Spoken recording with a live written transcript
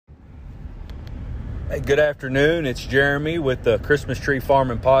Hey, good afternoon. It's Jeremy with the Christmas Tree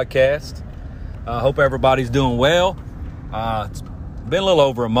Farming Podcast. Hope everybody's doing well. It's been a little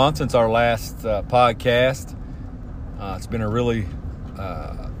over a month since our last podcast. It's been a really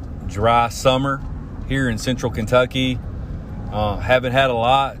dry summer here in central Kentucky. Haven't had a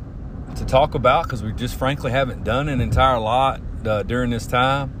lot to talk about because we just frankly haven't done an entire lot during this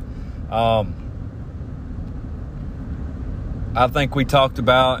time. I think we talked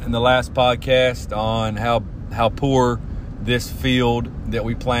about in the last podcast on how poor this field that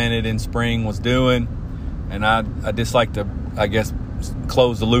we planted in spring was doing. And I just like to,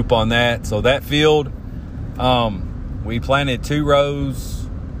 close the loop on that. So that field, we planted 2 rows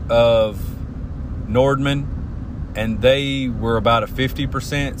of Nordman, and they were about a 50%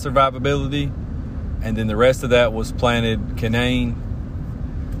 survivability. And then the rest of that was planted Canaan.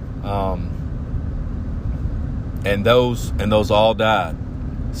 And those all died.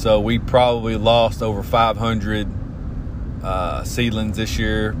 So we probably lost over 500 seedlings this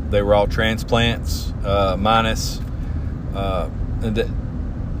year. They were all transplants, minus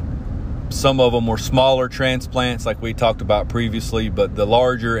some of them were smaller transplants like we talked about previously, but the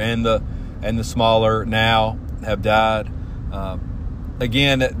larger and the smaller now have died.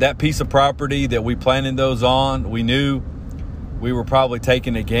 Again, that piece of property that we planted those on, we knew we were probably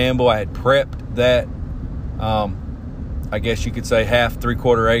taking a gamble. I had prepped that I guess you could say half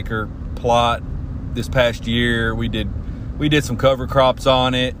 3/4 acre plot this past year. We did some cover crops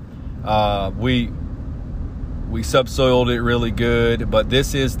on it. We subsoiled it really good, but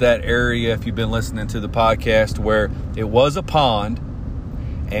this is that area, if you've been listening to the podcast, where it was a pond,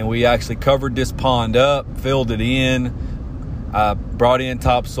 and we actually covered this pond up, filled it in, brought in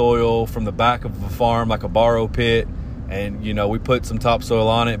topsoil from the back of the farm, like a borrow pit, and we put some topsoil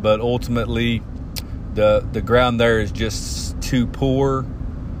on it, but ultimately the ground there is just too poor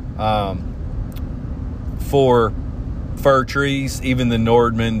for fir trees. Even the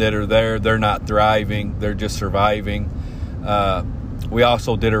Nordman that are there, they're not thriving, they're just surviving. We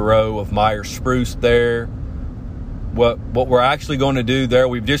also did a row of Meyer spruce there. What we're actually going to do there,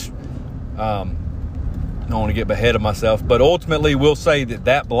 we've just I don't want to get ahead of myself, but ultimately we'll say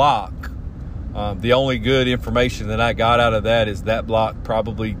that block, the only good information that I got out of that is that block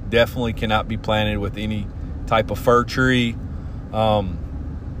definitely cannot be planted with any type of fir tree.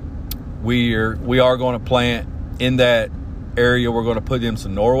 We are going to plant in that area. We're going to put in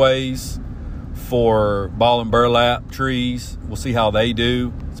some Norways for ball and burlap trees. We'll see how they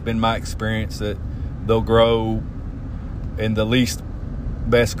do. It's been my experience that they'll grow in the least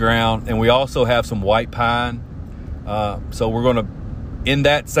best ground. And we also have some white pine. So we're going to, in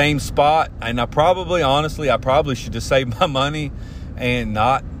that same spot, and I probably should just save my money and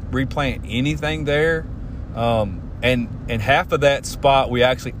not replant anything there. And half of that spot we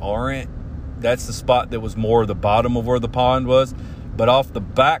actually aren't. That's the spot that was more the bottom of where the pond was. But off the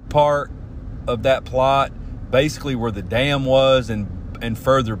back part of that plot, basically where the dam was and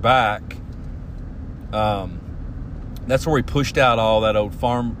further back, that's where we pushed out all that old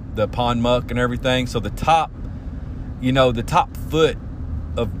the pond muck and everything. So the top foot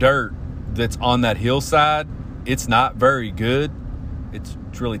of dirt that's on that hillside, it's not very good. It's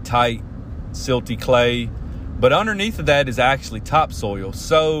really tight, silty clay. But underneath of that is actually topsoil.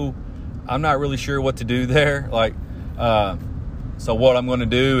 So I'm not really sure what to do there. So what I'm going to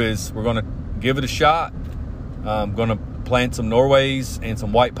do is we're going to give it a shot. I'm going to plant some Norways and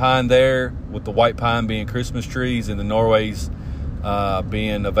some white pine there, with the white pine being Christmas trees and the Norways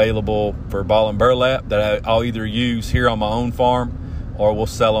being available for ball and burlap that I'll either use here on my own farm, or we'll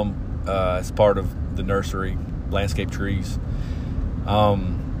sell them as part of the nursery landscape trees.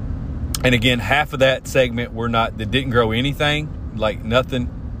 And again, half of that segment that didn't grow anything, like nothing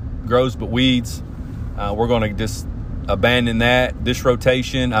grows but weeds. We're going to just abandon that. This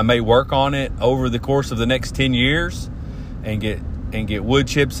rotation, I may work on it over the course of the next 10 years and get wood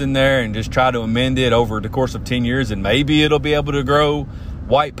chips in there and just try to amend it over the course of 10 years. And maybe it'll be able to grow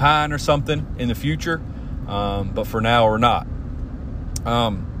white pine or something in the future. But for now, we're not.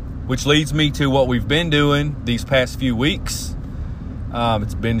 Which leads me to what we've been doing these past few weeks.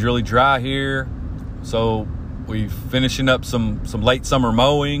 It's been really dry here, so we're finishing up some late summer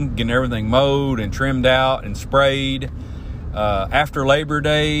mowing, getting everything mowed and trimmed out and sprayed. After Labor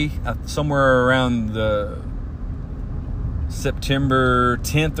Day, somewhere around the September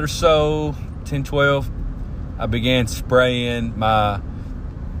 10th or so, 10, 12, I began spraying my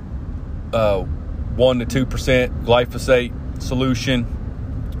 1 to 2% glyphosate solution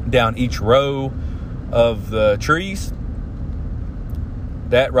down each row of the trees.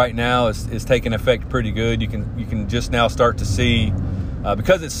 That right now is taking effect pretty good. You can just now start to see,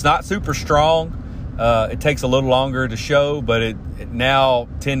 because it's not super strong, It takes a little longer to show, but it now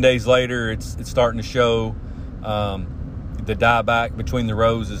 10 days later, it's starting to show. The dieback between the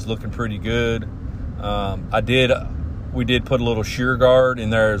rows is looking pretty good. We did put a little shear guard in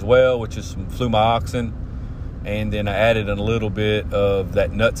there as well, which is some flumioxin, and then I added a little bit of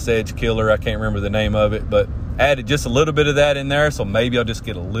that nutsedge killer. I can't remember the name of it, but added just a little bit of that in there, so maybe I'll just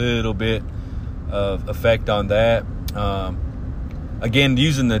get a little bit of effect on that. Again,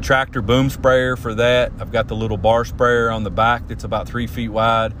 using the tractor boom sprayer for that. I've got the little bar sprayer on the back that's about 3 feet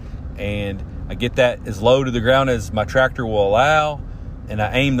wide, and I get that as low to the ground as my tractor will allow, and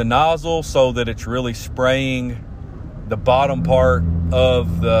I aim the nozzle so that it's really spraying the bottom part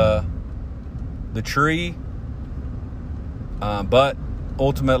of the tree. But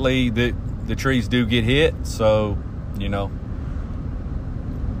ultimately, the trees do get hit, so,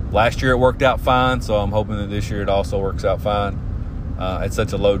 last year it worked out fine, so I'm hoping that this year it also works out fine. At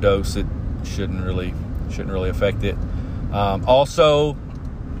such a low dose, it shouldn't really affect it. Also,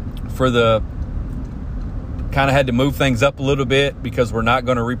 for the kind of had to move things up a little bit because we're not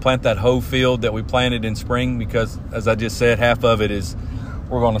going to replant that hoe field that we planted in spring, because, as I just said, half of it is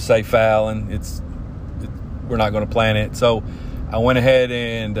we're going to say foul, and we're not going to plant it. So I went ahead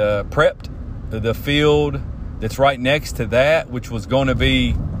and prepped the field that's right next to that, which was going to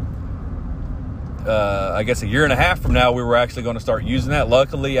be I guess a year and a half from now we were actually going to start using that.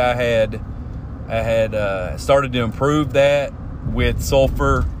 Luckily, I had started to improve that with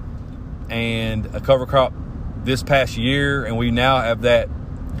sulfur and a cover crop this past year, and we now have that.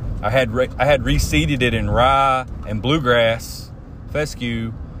 I had reseeded it in rye and bluegrass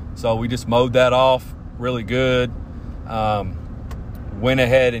fescue, so we just mowed that off really good. Went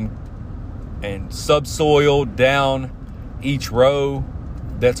ahead and subsoiled down each row.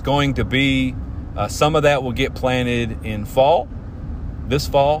 That's going to be some of that will get planted in this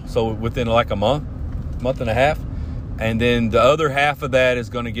fall, so within like a month and a half, and then the other half of that is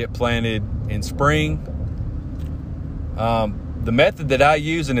going to get planted in spring. The method that I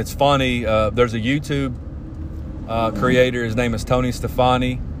use, and it's funny, there's a YouTube creator, his name is Tony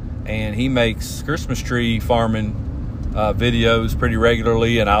Stefani, and he makes Christmas tree farming videos pretty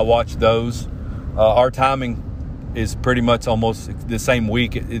regularly, and I watch those. Our timing is pretty much almost the same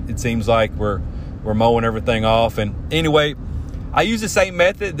week. It seems like we're mowing everything off. And anyway, I use the same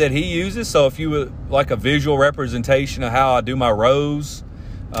method that he uses. So if you would like a visual representation of how I do my rows,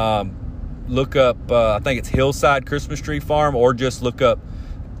 look up, I think it's Hillside Christmas Tree Farm, or just look up,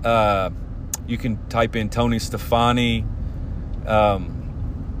 you can type in Tony Stefani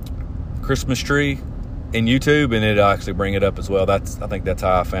Christmas tree in YouTube, and it'll actually bring it up as well. I think that's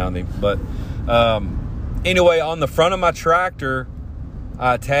how I found him. But anyway, on the front of my tractor,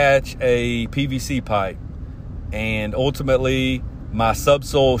 I attach a PVC pipe, and ultimately my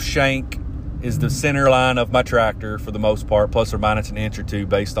subsoil shank is the center line of my tractor for the most part, plus or minus an inch or two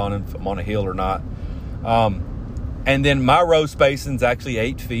based on if I'm on a hill or not. And then my row spacing's actually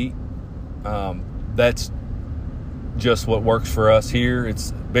 8 feet. That's just what works for us here.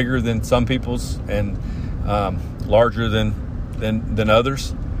 It's bigger than some people's, and larger than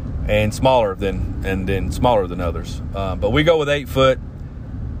others, and smaller than others. But we go with 8 foot.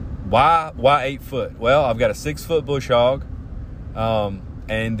 Why 8 foot? Well, I've got a 6 foot bush hog.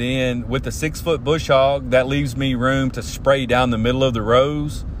 And then with the 6 foot bush hog, that leaves me room to spray down the middle of the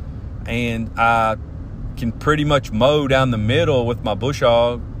rows. And I can pretty much mow down the middle with my bush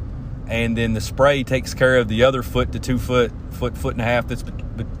hog. And then the spray takes care of the other foot to 2 foot and a half that's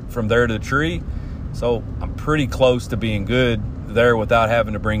from there to the tree. So I'm pretty close to being good there without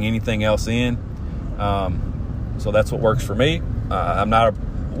having to bring anything else in. So that's what works for me.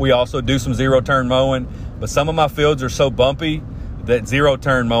 We also do some zero turn mowing, but some of my fields are so bumpy that zero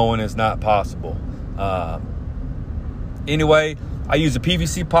turn mowing is not possible. Anyway, I use a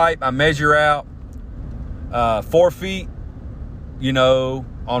PVC pipe. I measure out 4 feet,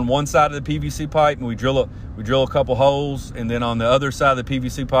 on one side of the PVC pipe, and we drill a couple holes, and then on the other side of the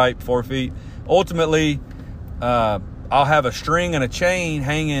PVC pipe, 4 feet. Ultimately, I'll have a string and a chain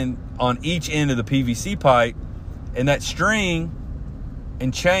hanging on each end of the PVC pipe, and that string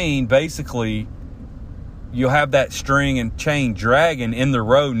and chain, basically, you'll have that string and chain dragging in the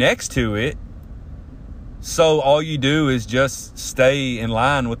row next to it. So all you do is just stay in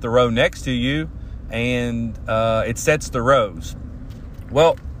line with the row next to you, and it sets the rows.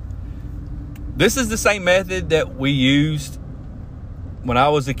 Well, this is the same method that we used when I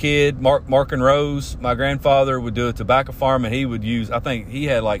was a kid, marking rows. My grandfather would do a tobacco farm, and he would use, I think he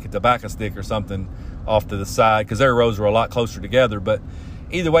had like a tobacco stick or something off to the side, because their rows were a lot closer together. But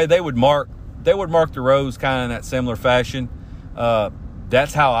either way, they would mark the rows kind of in that similar fashion.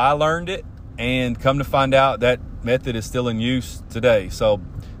 That's how I learned it, and come to find out that method is still in use today. So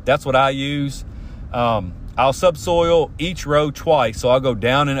that's what I use. I'll subsoil each row twice, so I'll go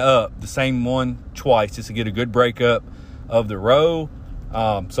down and up the same one twice just to get a good breakup of the row.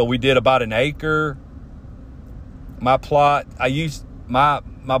 So we did about an acre. My plot, I used my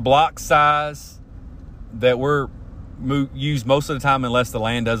block size that we're use most of the time unless the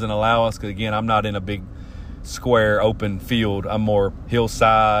land doesn't allow us, because again, I'm not in a big square open field. I'm more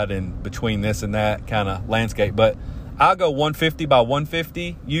hillside and between this and that kind of landscape, but I'll go 150 by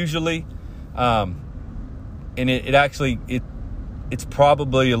 150 usually. And it's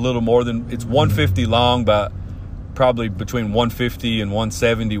probably a little more than, it's 150 long, but probably between 150 and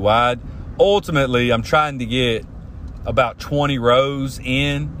 170 wide. Ultimately, I'm trying to get about 20 rows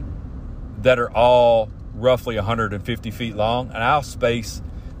in that are all roughly 150 feet long, and I'll space,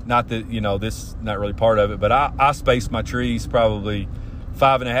 not that, this is not really part of it, but I space my trees probably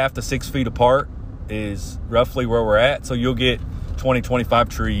 5.5 to 6 feet apart is roughly where we're at. So you'll get 20-25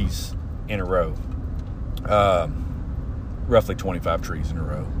 trees in a row, roughly 25 trees in a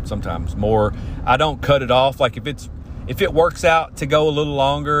row, sometimes more. I don't cut it off. Like if it works out to go a little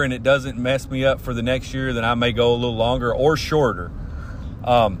longer and it doesn't mess me up for the next year, then I may go a little longer or shorter.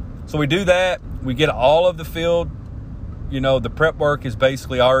 So we do that. We get all of the field. The prep work is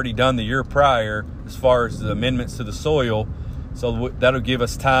basically already done the year prior as far as the amendments to the soil. So that'll give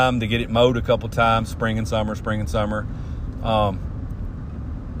us time to get it mowed a couple times, spring and summer.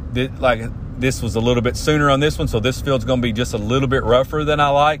 This was a little bit sooner on this one, so this field's going to be just a little bit rougher than I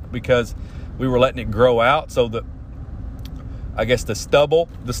like because we were letting it grow out. So the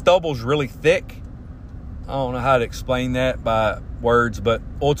stubble's really thick. I don't know how to explain that by words, but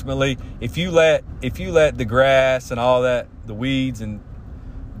ultimately, if you let the grass and all that, the weeds and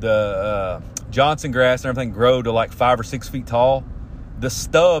the Johnson grass and everything grow to like 5 or 6 feet tall, the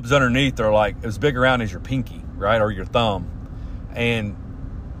stubs underneath are like as big around as your pinky, right, or your thumb. And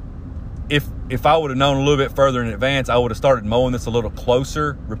if I would have known a little bit further in advance, I would have started mowing this a little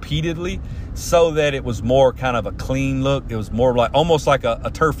closer repeatedly so that it was more kind of a clean look. It was more like almost like a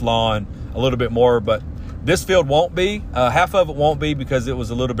turf lawn, a little bit more, but this field won't be. Half of it won't be because it was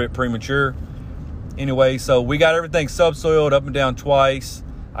a little bit premature. Anyway, so we got everything subsoiled up and down twice.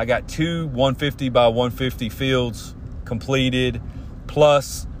 I got 2 150 by 150 fields completed,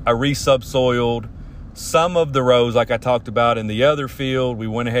 plus I resubsoiled some of the rows like I talked about in the other field. We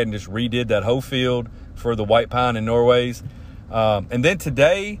went ahead and just redid that whole field for the white pine and Norways. And then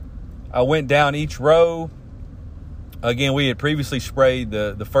today I went down each row. Again, we had previously sprayed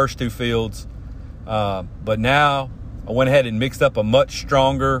the first 2 fields. But now I went ahead and mixed up a much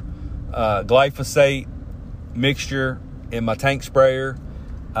stronger glyphosate mixture in my tank sprayer.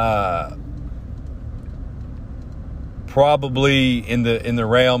 Probably in the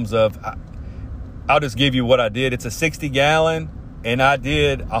realms of, I'll just give you what I did. It's a 60 gallon and I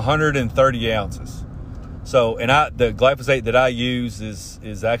did 130 ounces. So, and the glyphosate that I use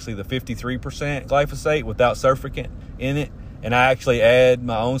is actually the 53% glyphosate without surfactant in it. And I actually add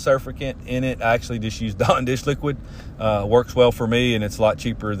my own surfactant in it. I actually just use Dawn dish liquid. Works well for me, and it's a lot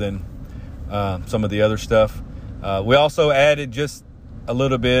cheaper than some of the other stuff. We also added just a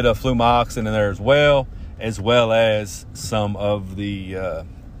little bit of flumoxin in there as well as some of the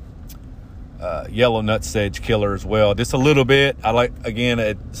yellow nutsedge killer as well. Just a little bit. I like, again,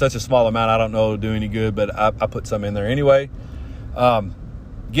 at such a small amount, I don't know it'll do any good, but I put some in there anyway.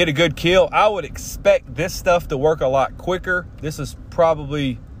 Get a good kill. I would expect this stuff to work a lot quicker. This is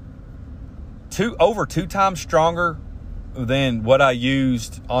probably over 2 times stronger than what I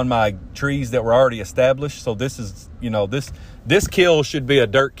used on my trees that were already established. So this is, this kill should be a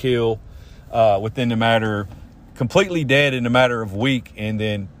dirt kill within the matter, completely dead in a matter of a week, and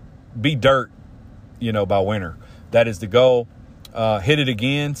then be dirt, by winter. That is the goal. Hit it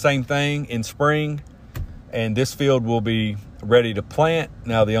again, same thing in spring, and this field will be ready to plant.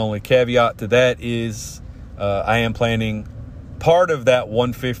 Now, the only caveat to that is I am planting part of that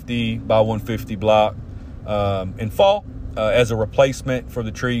 150 by 150 block in fall as a replacement for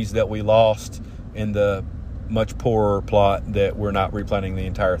the trees that we lost in the much poorer plot that we're not replanting the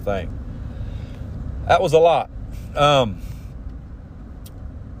entire thing. That was a lot.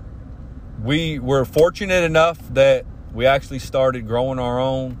 We were fortunate enough that we actually started growing our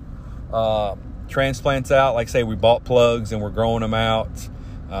own transplants out. Like I say, we bought plugs and we're growing them out.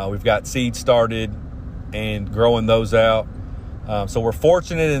 We've got seeds started and growing those out. So we're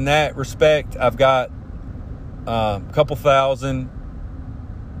fortunate in that respect. I've got a couple thousand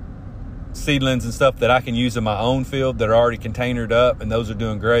seedlings and stuff that I can use in my own field that are already containered up, and those are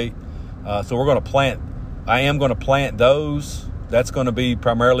doing great. So we're going to plant. I am going to plant those that's going to be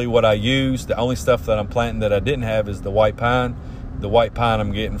primarily what I use. The only stuff that I'm planting that I didn't have is the white pine. The white pine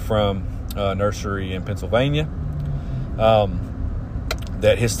I'm getting from a nursery in Pennsylvania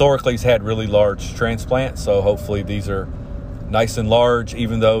that historically has had really large transplants. So hopefully these are nice and large,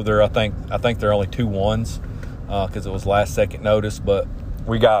 even though they're I think they're only 2 1s because it was last second notice, but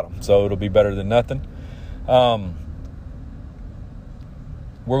we got them, so it'll be better than nothing. We're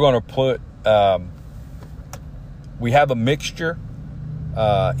going to put we have a mixture.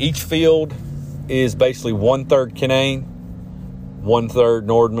 Each field is basically 1/3 Canaan, 1/3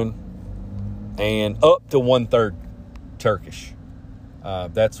 Nordman, and up to 1/3 Turkish.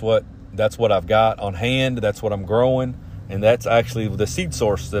 That's what I've got on hand. That's what I'm growing, and that's actually the seed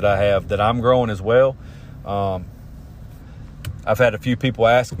source that I have that I'm growing as well. I've had a few people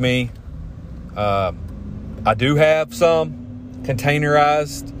ask me. I do have some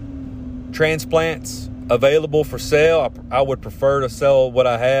containerized transplants available for sale. I would prefer to sell what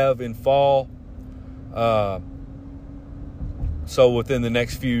I have in fall. So within the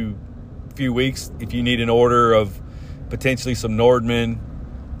next few weeks, if you need an order of potentially some Nordman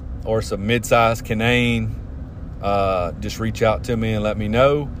or some mid-sized Canaan, just reach out to me and let me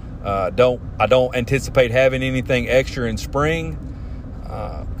know. I don't anticipate having anything extra in spring.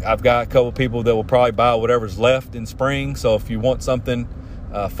 I've got a couple people that will probably buy whatever's left in spring. So if you want something,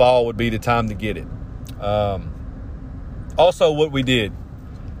 fall would be the time to get it. Also, what we did,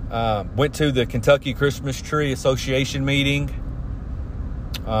 went to the Kentucky Christmas Tree Association meeting.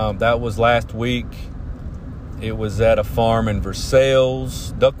 That was last week. It was at a farm in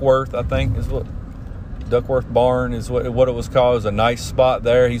Versailles, Duckworth, I think is what. Duckworth Barn is what it was called. It was a nice spot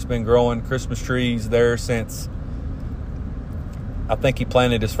there. He's been growing Christmas trees there since, I think he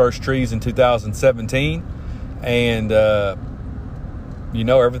planted his first trees in 2017. And,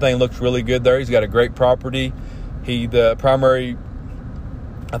 everything looks really good there. He's got a great property. The primary,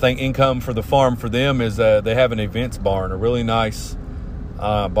 I think, income for the farm for them is they have an events barn, a really nice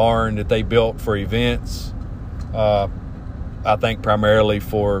barn that they built for events. I think primarily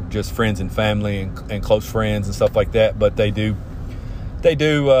for just friends and family and close friends and stuff like that. But they do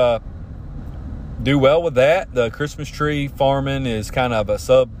well with that. The Christmas tree farming is kind of a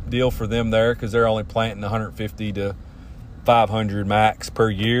sub deal for them there because they're only planting 150 to 500 max per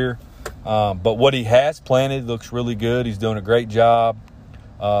year. But what he has planted looks really good. He's doing a great job.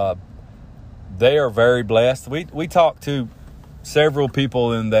 They are very blessed. We talked to several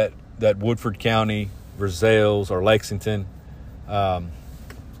people in that Woodford County, Versailles or Lexington.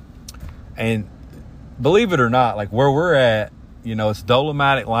 And believe it or not, like where we're at, it's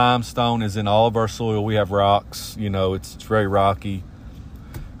dolomitic limestone is in all of our soil. We have rocks, it's very rocky.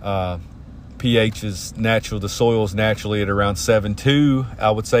 pH is natural. The soil is naturally at around 7.2,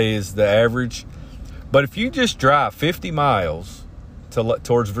 I would say is the average. But if you just drive 50 miles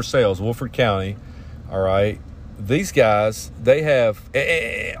towards Versailles, Woodford County, all right, these guys, they have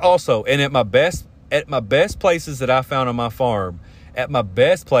also, and at my best places that I found on my farm, at my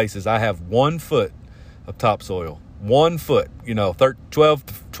best places, I have 1 foot of topsoil. 1 foot, 12,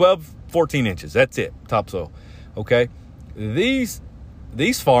 14 inches. That's it, topsoil. Okay. These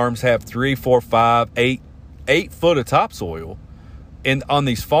farms have 3, 4, 5, 8 foot of topsoil. And on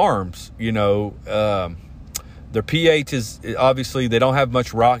these farms, their pH is obviously, they don't have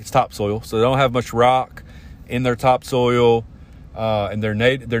much rock. It's topsoil. So they don't have much rock in their topsoil. And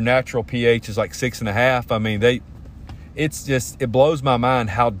their natural pH is like 6.5. I mean, it blows my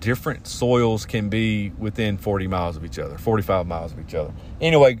mind how different soils can be within 40 miles of each other, 45 miles of each other.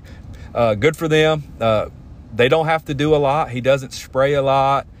 Anyway, good for them. They don't have to do a lot. He doesn't spray a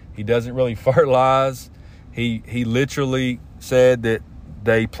lot. He doesn't really fertilize. He literally said that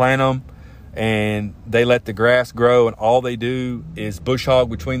they plant them and they let the grass grow, and all they do is bush hog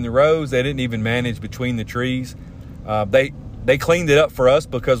between the rows. They didn't even manage between the trees. They cleaned it up for us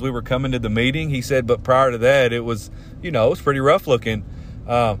because we were coming to the meeting. He said, but prior to that, it was, it was pretty rough looking.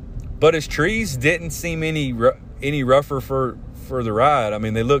 But his trees didn't seem any rougher for the ride. I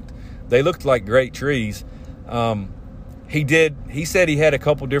mean, they looked like great trees. He said he had a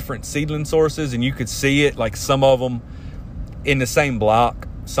couple different seedling sources, and you could see it, like some of them in the same block.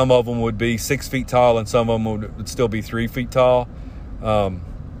 Some of them would be 6 feet tall and some of them would still be 3 feet tall.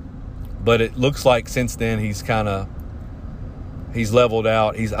 But it looks like since then he's leveled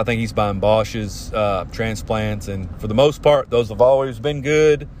out. I think he's buying Bosch's transplants, and for the most part, those have always been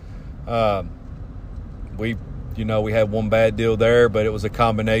good. We had one bad deal there, but it was a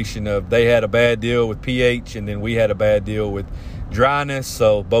combination of they had a bad deal with pH, and then we had a bad deal with dryness.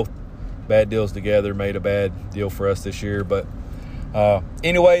 So both bad deals together made a bad deal for us this year. But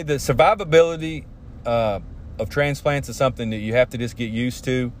anyway, the survivability of transplants is something that you have to just get used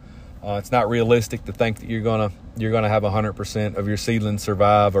to. It's not realistic to think that you're gonna have 100% of your seedlings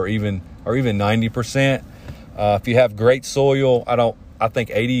survive, or even 90%. If you have great soil, I think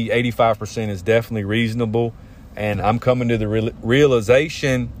 85% is definitely reasonable. And I'm coming to the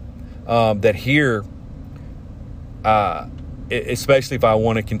realization that here, especially if I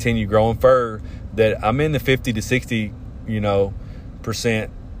want to continue growing fur, that I'm in the 50 to 60,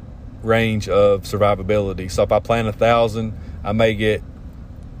 percent range of survivability. So if I plant 1,000, I may get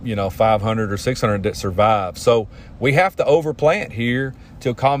 500 or 600 that survive. So we have to overplant here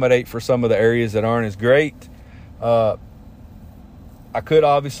to accommodate for some of the areas that aren't as great. I could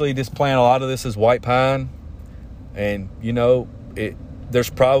obviously just plant a lot of this as white pine, and there's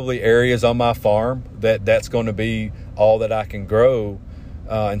probably areas on my farm that's going to be all that I can grow,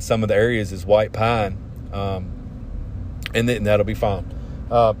 and some of the areas is white pine, and then that'll be fine.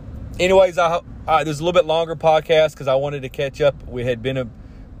 Anyways, there's a little bit longer podcast because I wanted to catch up. We had been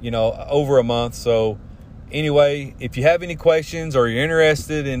over a month. So anyway, if you have any questions or you're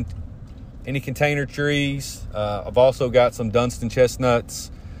interested in any container trees, I've also got some Dunstan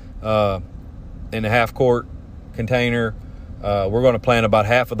chestnuts in a half-quart container. We're going to plant about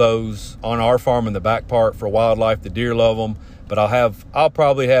half of those on our farm in the back part for wildlife. The deer love them, but I'll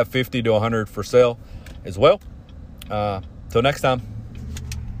probably have 50 to 100 for sale as well. Till next time.